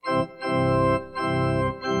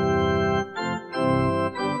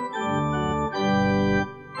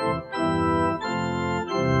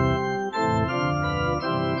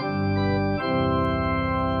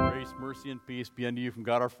peace be unto you from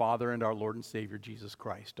God our Father and our Lord and Savior Jesus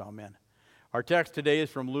Christ. Amen. Our text today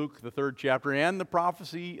is from Luke, the 3rd chapter, and the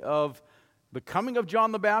prophecy of the coming of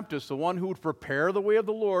John the Baptist, the one who would prepare the way of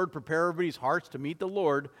the Lord, prepare everybody's hearts to meet the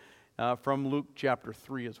Lord, from Luke chapter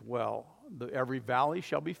 3 as well. Every valley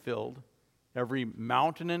shall be filled, every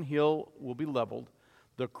mountain and hill will be leveled,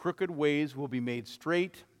 the crooked ways will be made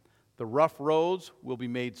straight, the rough roads will be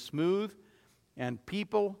made smooth, and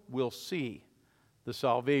people will see the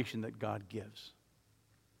salvation that God gives.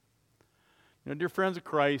 You know, dear friends of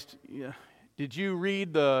Christ, did you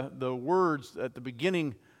read the words at the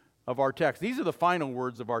beginning of our text? These are the final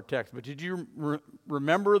words of our text, but did you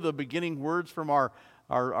remember the beginning words from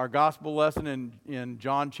our gospel lesson in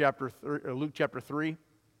Luke chapter 3?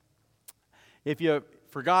 If you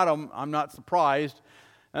forgot them, I'm not surprised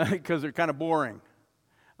because they're kind of boring.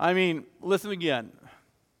 I mean, listen again.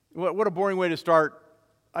 What a boring way to start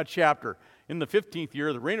a chapter. In the 15th year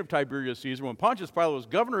of the reign of Tiberius Caesar, when Pontius Pilate was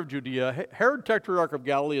governor of Judea, Herod tetrarch of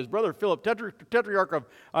Galilee, his brother Philip tetrarch of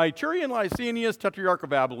Iturea and Lysanias, tetrarch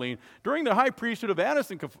of Abilene, during the high priesthood of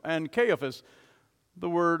Annas and Caiaphas, the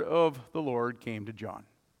word of the Lord came to John.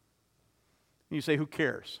 And you say, who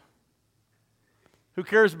cares? Who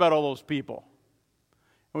cares about all those people?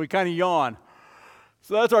 And we kind of yawn.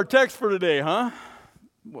 So that's our text for today, huh?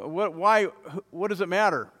 Why? What does it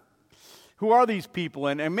matter? Who are these people?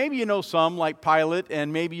 And maybe you know some, like Pilate,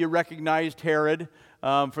 and maybe you recognized Herod.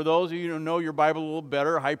 For those of you who know your Bible a little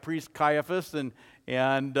better, High Priest Caiaphas,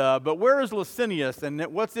 but where is Lysanias, and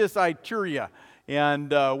what's this Iturea, and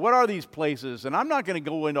what are these places? And I'm not going to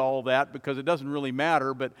go into all that because it doesn't really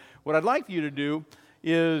matter. But what I'd like you to do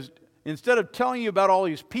is, instead of telling you about all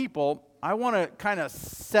these people, I want to kind of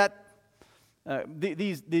set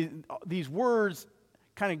these words,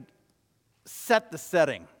 kind of set the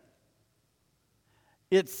setting.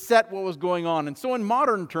 It set what was going on. And so in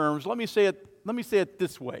modern terms, let me say it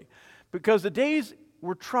this way. Because the days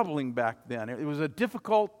were troubling back then. It was a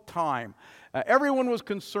difficult time. Everyone was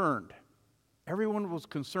concerned. Everyone was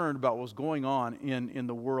concerned about what was going on in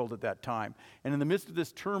the world at that time. And in the midst of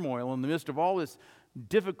this turmoil, in the midst of all this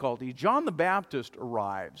difficulty, John the Baptist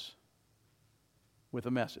arrives with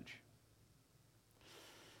a message.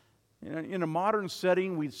 In a modern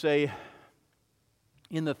setting, we'd say,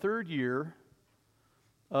 in the 3rd year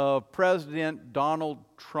of President Donald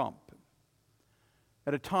Trump,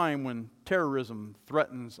 at a time when terrorism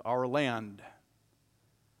threatens our land,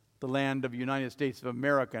 the land of the United States of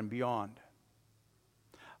America and beyond,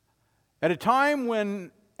 at a time when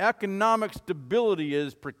economic stability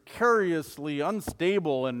is precariously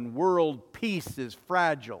unstable and world peace is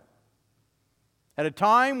fragile, at a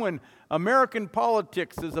time when American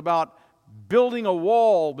politics is about building a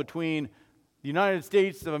wall between the United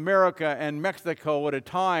States of America and Mexico, at a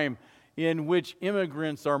time in which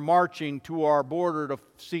immigrants are marching to our border to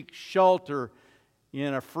seek shelter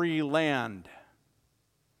in a free land,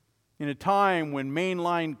 in a time when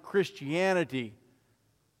mainline Christianity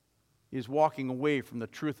is walking away from the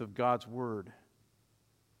truth of God's Word,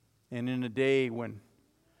 and in a day when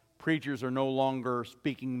preachers are no longer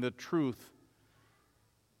speaking the truth,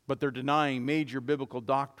 but they're denying major biblical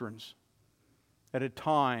doctrines, at a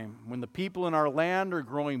time when the people in our land are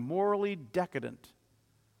growing morally decadent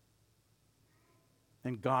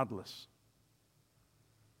and godless,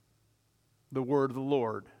 the word of the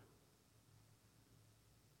Lord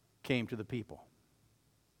came to the people.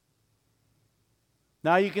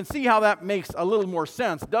 Now you can see how that makes a little more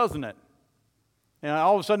sense, doesn't it? And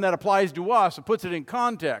all of a sudden that applies to us. It puts it in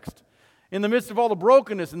context. In the midst of all the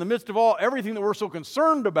brokenness, in the midst of everything that we're so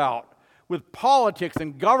concerned about, with politics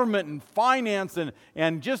and government and finance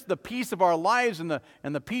and just the peace of our lives and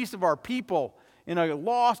the peace of our people in a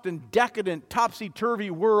lost and decadent, topsy-turvy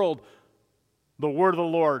world, the word of the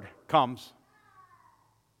Lord comes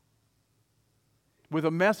with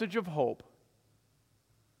a message of hope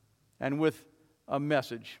and with a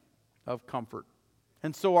message of comfort.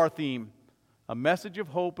 And so our theme, a message of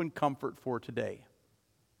hope and comfort for today.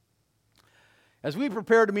 As we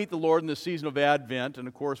prepare to meet the Lord in this season of Advent, and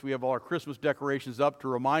of course we have all our Christmas decorations up to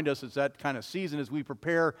remind us it's that kind of season as we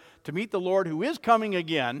prepare to meet the Lord who is coming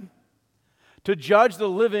again, to judge the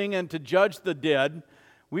living and to judge the dead,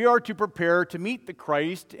 we are to prepare to meet the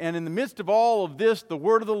Christ, and in the midst of all of this, the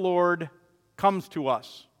word of the Lord comes to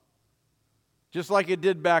us, just like it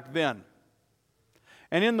did back then.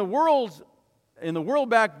 And in the world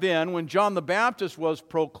back then, when John the Baptist was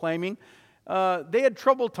proclaiming, they had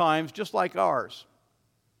troubled times just like ours.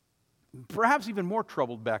 Perhaps even more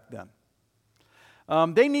troubled back then.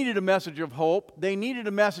 They needed a message of hope. They needed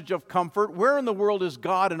a message of comfort. Where in the world is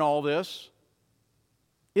God in all this?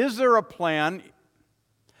 Is there a plan?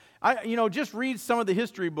 Just read some of the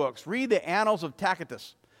history books. Read the Annals of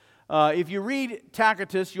Tacitus. If you read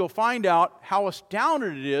Tacitus, you'll find out how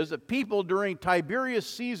astounded it is that people during Tiberius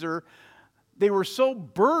Caesar, they were so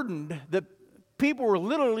burdened that people were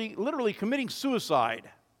literally committing suicide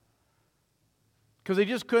because they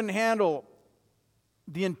just couldn't handle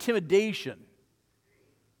the intimidation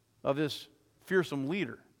of this fearsome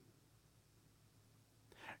leader.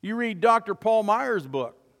 You read Dr. Paul Meyer's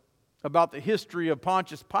book about the history of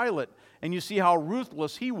Pontius Pilate, and you see how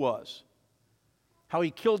ruthless he was, how he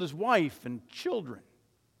killed his wife and children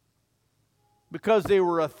because they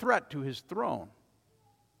were a threat to his throne.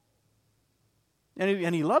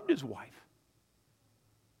 And he loved his wife.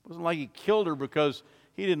 It wasn't like he killed her because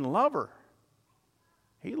he didn't love her.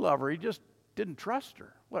 He loved her, he just didn't trust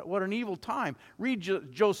her. What an evil time. Read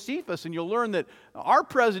Josephus and you'll learn that our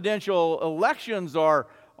presidential elections are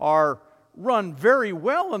run very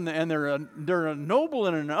well and they're a noble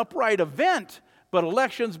and an upright event. But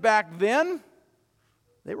elections back then,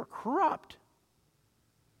 they were corrupt.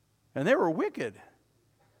 And they were wicked.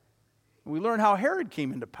 We learn how Herod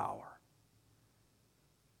came into power.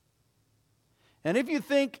 And if you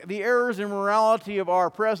think the errors and morality of our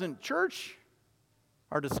present church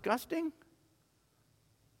are disgusting,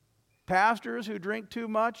 pastors who drink too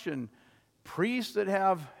much and priests that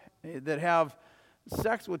have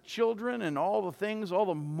sex with children and all the things, all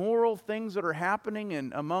the moral things that are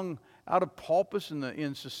happening out of pulpits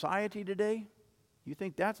in society today, you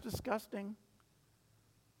think that's disgusting?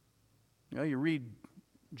 You read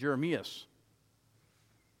Jeremias,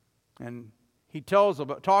 and he talks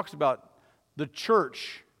about the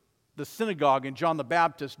church, the synagogue in John the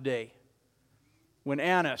Baptist's day, when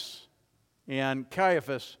Annas and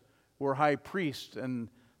Caiaphas were high priests and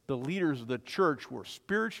the leaders of the church were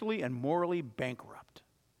spiritually and morally bankrupt.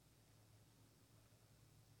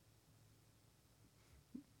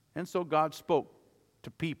 And so God spoke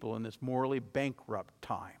to people in this morally bankrupt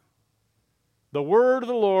time. The word of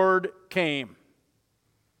the Lord came.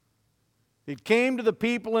 It came to the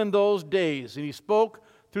people in those days, and he spoke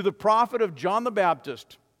through the prophet of John the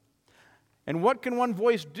Baptist. And what can one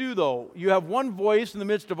voice do, though? You have one voice in the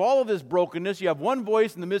midst of all of this brokenness. You have one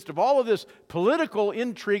voice in the midst of all of this political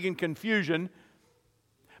intrigue and confusion.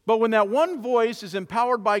 But when that one voice is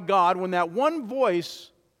empowered by God, when that one voice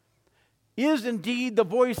is indeed the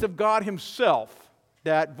voice of God himself,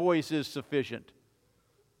 that voice is sufficient.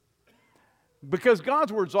 Because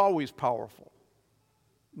God's word is always powerful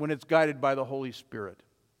when it's guided by the Holy Spirit.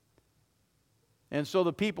 And so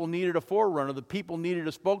the people needed a forerunner. The people needed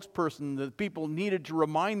a spokesperson. The people needed to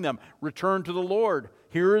remind them, return to the Lord.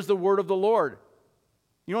 Here is the word of the Lord.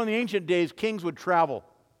 In the ancient days, kings would travel.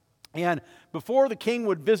 And before the king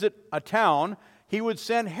would visit a town, he would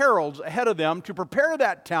send heralds ahead of them to prepare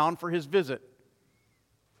that town for his visit.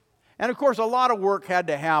 And of course, a lot of work had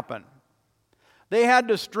to happen. They had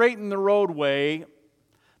to straighten the roadway.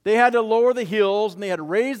 They had to lower the hills, and they had to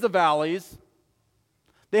raise the valleys.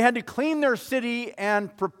 They had to clean their city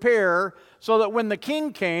and prepare so that when the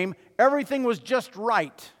king came, everything was just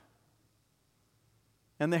right.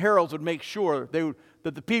 And the heralds would make sure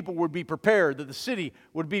that the people would be prepared, that the city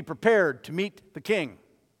would be prepared to meet the king.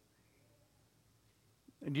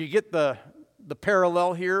 And do you get the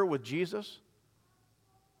parallel here with Jesus?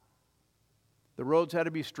 The roads had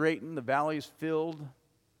to be straightened, the valleys filled,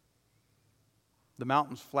 the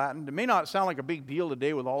mountains flattened. It may not sound like a big deal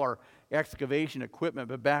today with all our excavation equipment,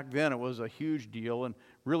 but back then it was a huge deal, and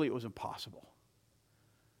really it was impossible.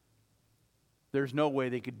 There's no way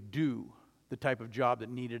they could do the type of job that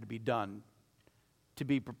needed to be done to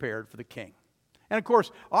be prepared for the king. And of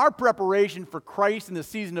course, our preparation for Christ in the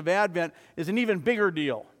season of Advent is an even bigger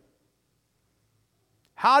deal.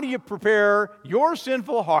 How do you prepare your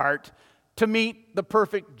sinful heart to meet the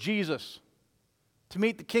perfect Jesus, to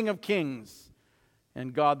meet the King of Kings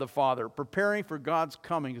and God the Father? Preparing for God's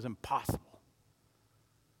coming is impossible.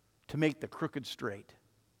 To make the crooked straight,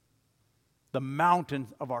 the mountain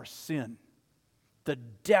of our sin, the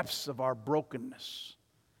depths of our brokenness,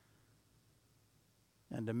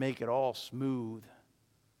 and to make it all smooth.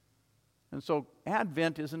 And so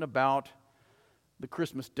Advent isn't about the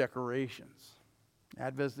Christmas decorations.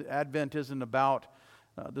 Advent isn't about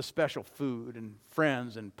the special food and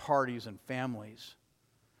friends and parties and families.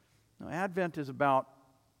 No, Advent is about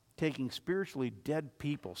taking spiritually dead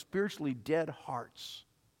people, spiritually dead hearts,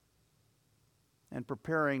 and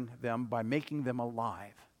preparing them by making them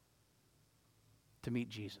alive to meet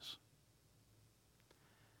Jesus.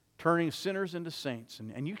 Turning sinners into saints.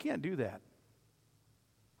 And you can't do that.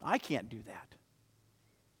 I can't do that.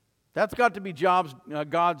 That's got to be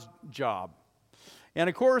God's job. And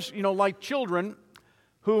of course, like children,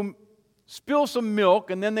 who spill some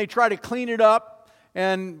milk and then they try to clean it up,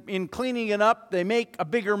 and in cleaning it up, they make a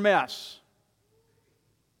bigger mess.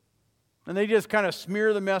 And they just kind of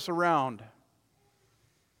smear the mess around.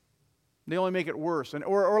 They only make it worse.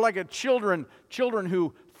 Or like children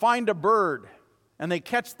who find a bird and they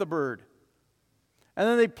catch the bird. And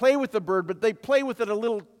then they play with the bird, but they play with it a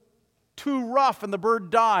little too rough and the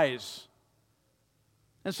bird dies.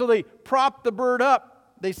 And so they prop the bird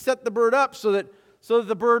up. They set the bird up so that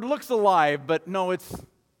the bird looks alive, but no, it's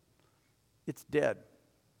dead.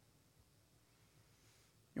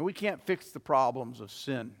 And we can't fix the problems of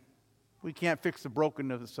sin. We can't fix the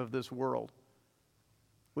brokenness of this world.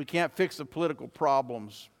 We can't fix the political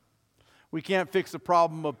problems. We can't fix the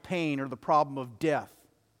problem of pain or the problem of death.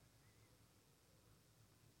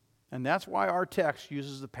 And that's why our text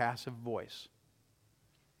uses the passive voice.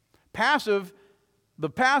 The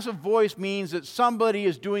passive voice means that somebody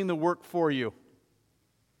is doing the work for you. It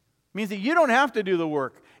means that you don't have to do the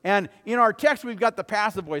work. And in our text, we've got the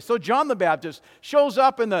passive voice. So John the Baptist shows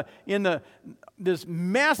up in this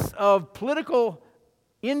mess of political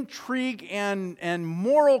intrigue and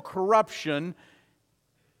moral corruption,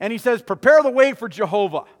 and he says, "Prepare the way for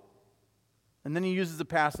Jehovah." And then he uses the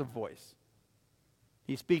passive voice.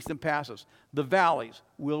 He speaks in passives. The valleys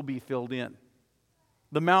will be filled in.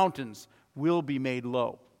 The mountains will be made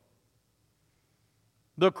low.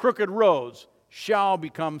 The crooked roads shall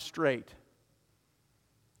become straight.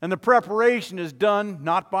 And the preparation is done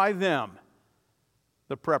not by them.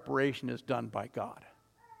 The preparation is done by God.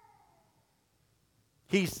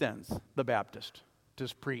 He sends the Baptist to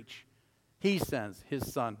preach. He sends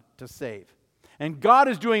his Son to save. And God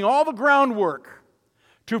is doing all the groundwork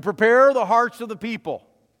to prepare the hearts of the people.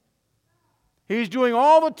 He's doing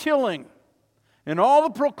all the tilling and all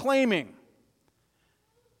the proclaiming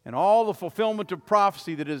and all the fulfillment of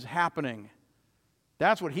prophecy that is happening.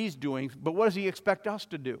 That's what He's doing. But what does He expect us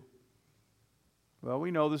to do? Well, we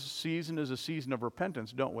know this season is a season of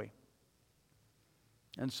repentance, don't we?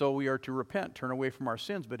 And so we are to repent, turn away from our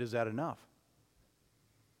sins, but is that enough?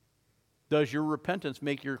 Does your repentance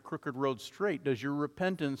make your crooked road straight? Does your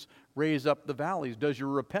repentance raise up the valleys? Does your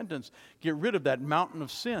repentance get rid of that mountain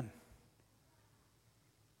of sin?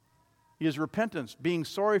 Is repentance being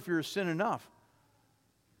sorry for your sin enough?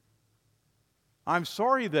 I'm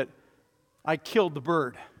sorry that I killed the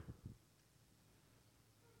bird.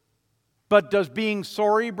 But does being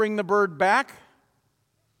sorry bring the bird back?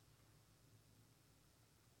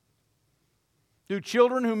 Do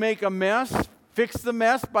children who make a mess fix the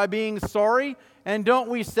mess by being sorry? And don't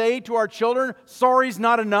we say to our children, sorry's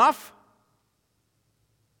not enough?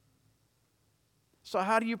 So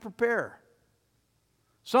how do you prepare?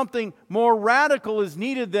 Something more radical is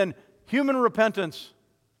needed than human repentance,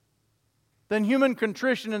 than human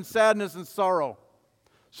contrition and sadness and sorrow.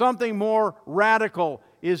 Something more radical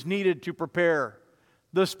is needed to prepare.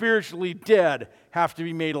 The spiritually dead have to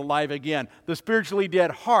be made alive again. The spiritually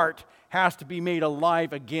dead heart has to be made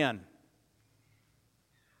alive again.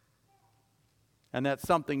 And that's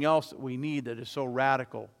something else that we need that is so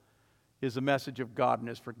radical, is the message of God and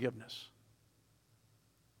His forgiveness.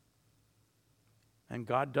 And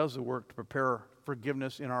God does the work to prepare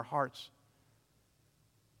forgiveness in our hearts.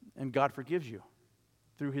 And God forgives you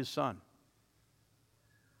through His Son.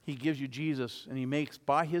 He gives you Jesus, and He makes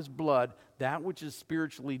by His blood that which is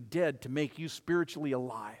spiritually dead to make you spiritually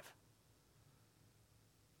alive.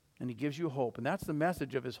 And He gives you hope. And that's the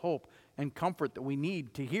message of His hope and comfort that we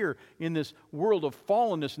need to hear in this world of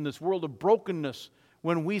fallenness, in this world of brokenness,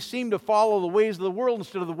 when we seem to follow the ways of the world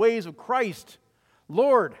instead of the ways of Christ.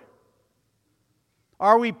 Lord,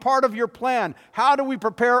 are we part of your plan? How do we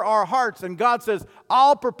prepare our hearts? And God says,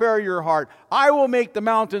 I'll prepare your heart. I will make the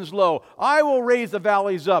mountains low. I will raise the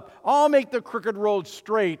valleys up. I'll make the crooked roads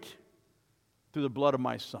straight through the blood of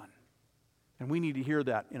my Son. And we need to hear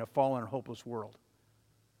that in a fallen and hopeless world.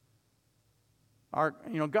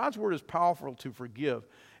 God's word is powerful to forgive.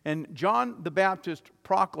 And John the Baptist's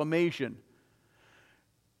proclamation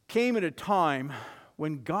came at a time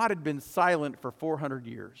when God had been silent for 400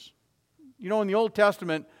 years. You know, in the Old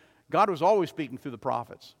Testament, God was always speaking through the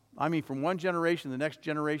prophets. I mean, from one generation to the next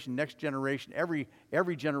generation,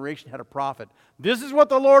 every generation had a prophet. This is what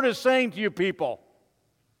the Lord is saying to you people.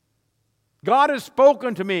 God has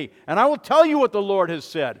spoken to me, and I will tell you what the Lord has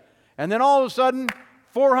said. And then all of a sudden,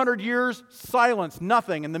 400 years, silence,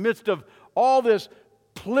 nothing. In the midst of all this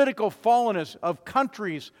political fallenness of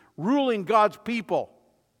countries ruling God's people,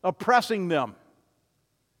 oppressing them,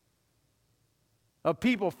 of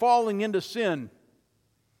people falling into sin,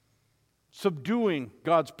 subduing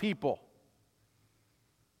God's people.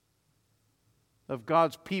 of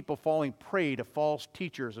God's people falling prey to false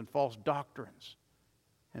teachers and false doctrines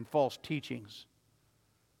and false teachings.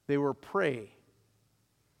 They were prey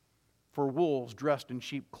for wolves dressed in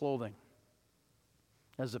sheep clothing,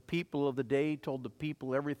 as the people of the day told the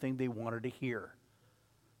people everything they wanted to hear,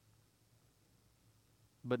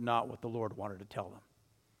 but not what the Lord wanted to tell them.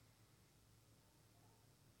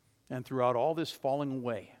 And throughout all this falling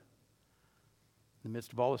away, in the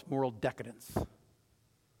midst of all this moral decadence,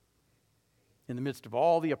 in the midst of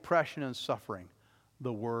all the oppression and suffering,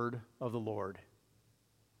 the word of the Lord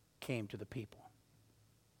came to the people.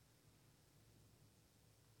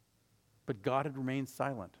 But God had remained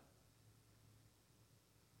silent.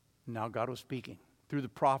 Now God was speaking. Through the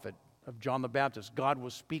prophet of John the Baptist, God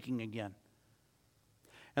was speaking again.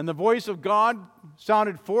 And the voice of God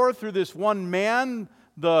sounded forth through this one man,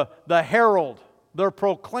 the herald, the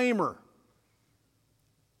proclaimer.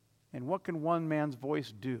 And what can one man's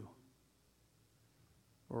voice do?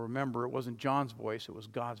 Well, remember, it wasn't John's voice, it was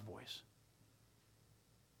God's voice.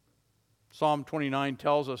 Psalm 29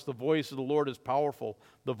 tells us the voice of the Lord is powerful.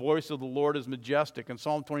 The voice of the Lord is majestic. And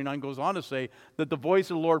Psalm 29 goes on to say that the voice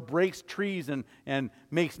of the Lord breaks trees and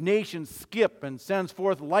makes nations skip and sends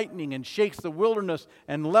forth lightning and shakes the wilderness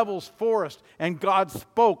and levels forest. And God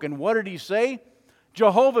spoke. And what did he say?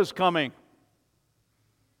 Jehovah's coming.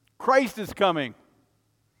 Christ is coming.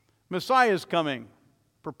 Messiah is coming.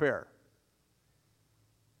 Prepare.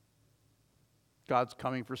 God's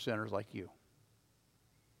coming for sinners like you.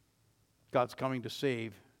 God's coming to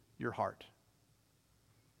save your heart.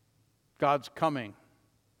 God's coming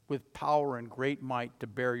with power and great might to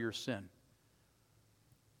bear your sin.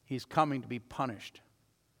 He's coming to be punished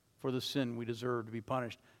for the sin we deserve to be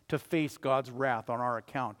punished, to face God's wrath on our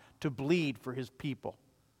account, to bleed for His people.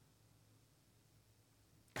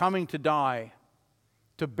 Coming to die,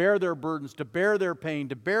 to bear their burdens, to bear their pain,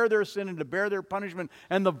 to bear their sin, and to bear their punishment.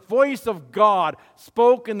 And the voice of God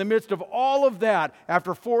spoke in the midst of all of that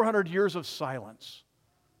after 400 years of silence.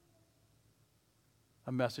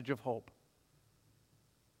 A message of hope.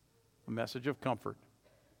 A message of comfort.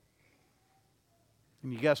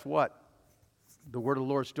 And you guess what? The word of the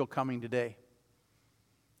Lord is still coming today.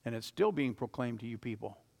 And it's still being proclaimed to you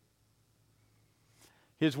people.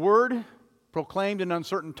 His word proclaimed in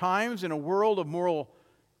uncertain times in a world of moral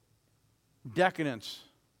decadence,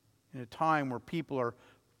 in a time where people are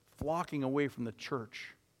flocking away from the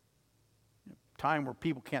church, a time where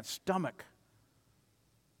people can't stomach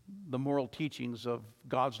the moral teachings of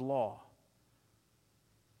God's law.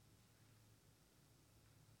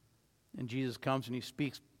 And Jesus comes and He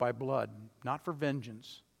speaks by blood, not for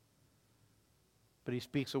vengeance, but He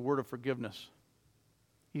speaks a word of forgiveness.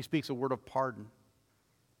 He speaks a word of pardon.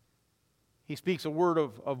 He speaks a word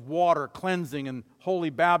of water, cleansing, and holy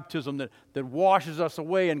baptism that washes us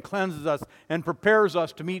away and cleanses us and prepares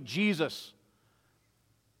us to meet Jesus.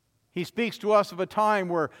 He speaks to us of a time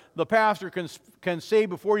where the pastor can say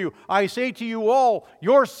before you, I say to you all,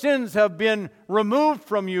 your sins have been removed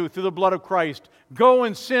from you through the blood of Christ. Go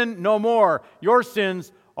and sin no more. Your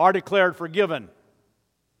sins are declared forgiven.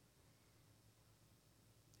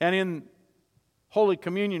 And in Holy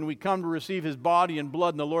Communion, we come to receive His body and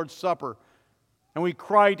blood in the Lord's Supper. And we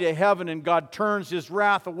cry to heaven, and God turns His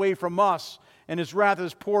wrath away from us, and His wrath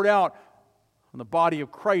is poured out on the body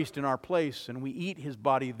of Christ in our place, and we eat His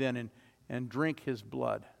body then and drink His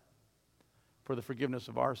blood for the forgiveness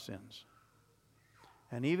of our sins.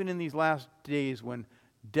 And even in these last days when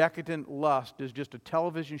decadent lust is just a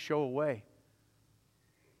television show away,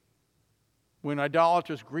 when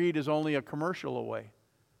idolatrous greed is only a commercial away,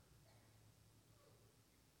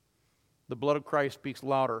 the blood of Christ speaks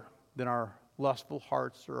louder than our lustful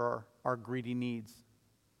hearts or our greedy needs.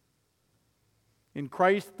 In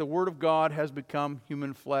Christ, the Word of God has become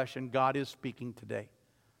human flesh, and God is speaking today.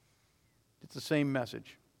 It's the same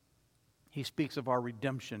message. He speaks of our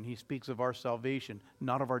redemption. He speaks of our salvation,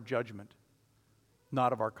 not of our judgment,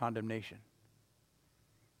 not of our condemnation.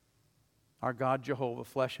 Our God, Jehovah,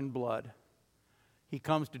 flesh and blood, He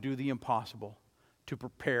comes to do the impossible, to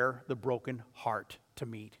prepare the broken heart to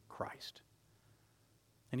meet Christ.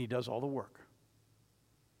 And He does all the work.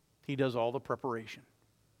 He does all the preparation.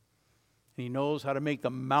 And He knows how to make the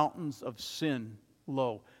mountains of sin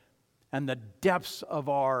low and the depths of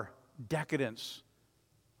our decadence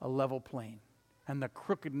a level plain and the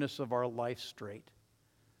crookedness of our life straight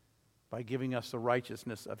by giving us the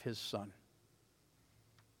righteousness of His Son.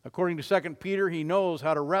 According to 2 Peter, He knows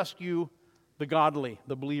how to rescue the godly,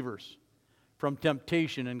 the believers, from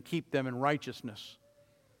temptation and keep them in righteousness.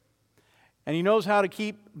 And He knows how to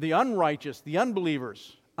keep the unrighteous, the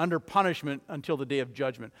unbelievers, under punishment until the day of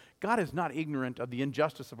judgment. God is not ignorant of the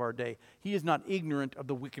injustice of our day. He is not ignorant of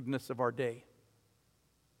the wickedness of our day.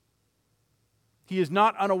 He is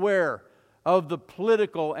not unaware of the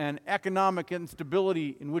political and economic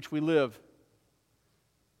instability in which we live.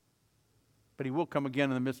 But He will come again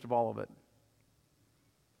in the midst of all of it.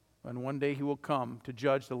 And one day He will come to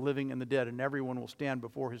judge the living and the dead, and everyone will stand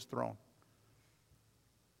before His throne.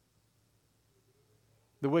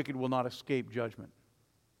 The wicked will not escape judgment.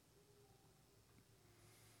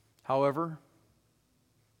 However,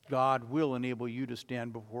 God will enable you to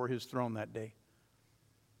stand before His throne that day,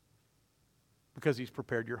 because He's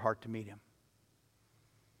prepared your heart to meet Him.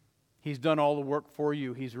 He's done all the work for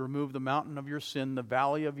you. He's removed the mountain of your sin, the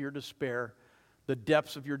valley of your despair, the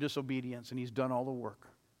depths of your disobedience, and He's done all the work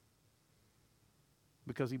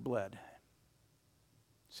because He bled.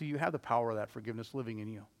 See, you have the power of that forgiveness living in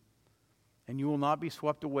you. And you will not be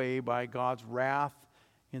swept away by God's wrath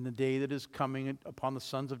in the day that is coming upon the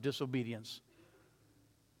sons of disobedience.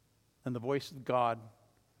 And the voice of God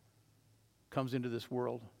comes into this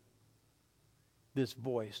world. This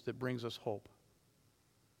voice that brings us hope.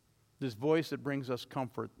 This voice that brings us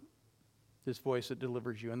comfort. This voice that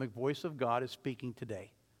delivers you. And the voice of God is speaking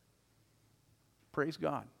today. Praise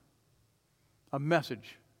God. A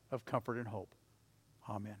message of comfort and hope.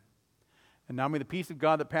 Amen. And now may the peace of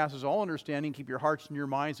God that passes all understanding keep your hearts and your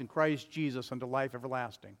minds in Christ Jesus unto life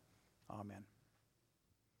everlasting. Amen.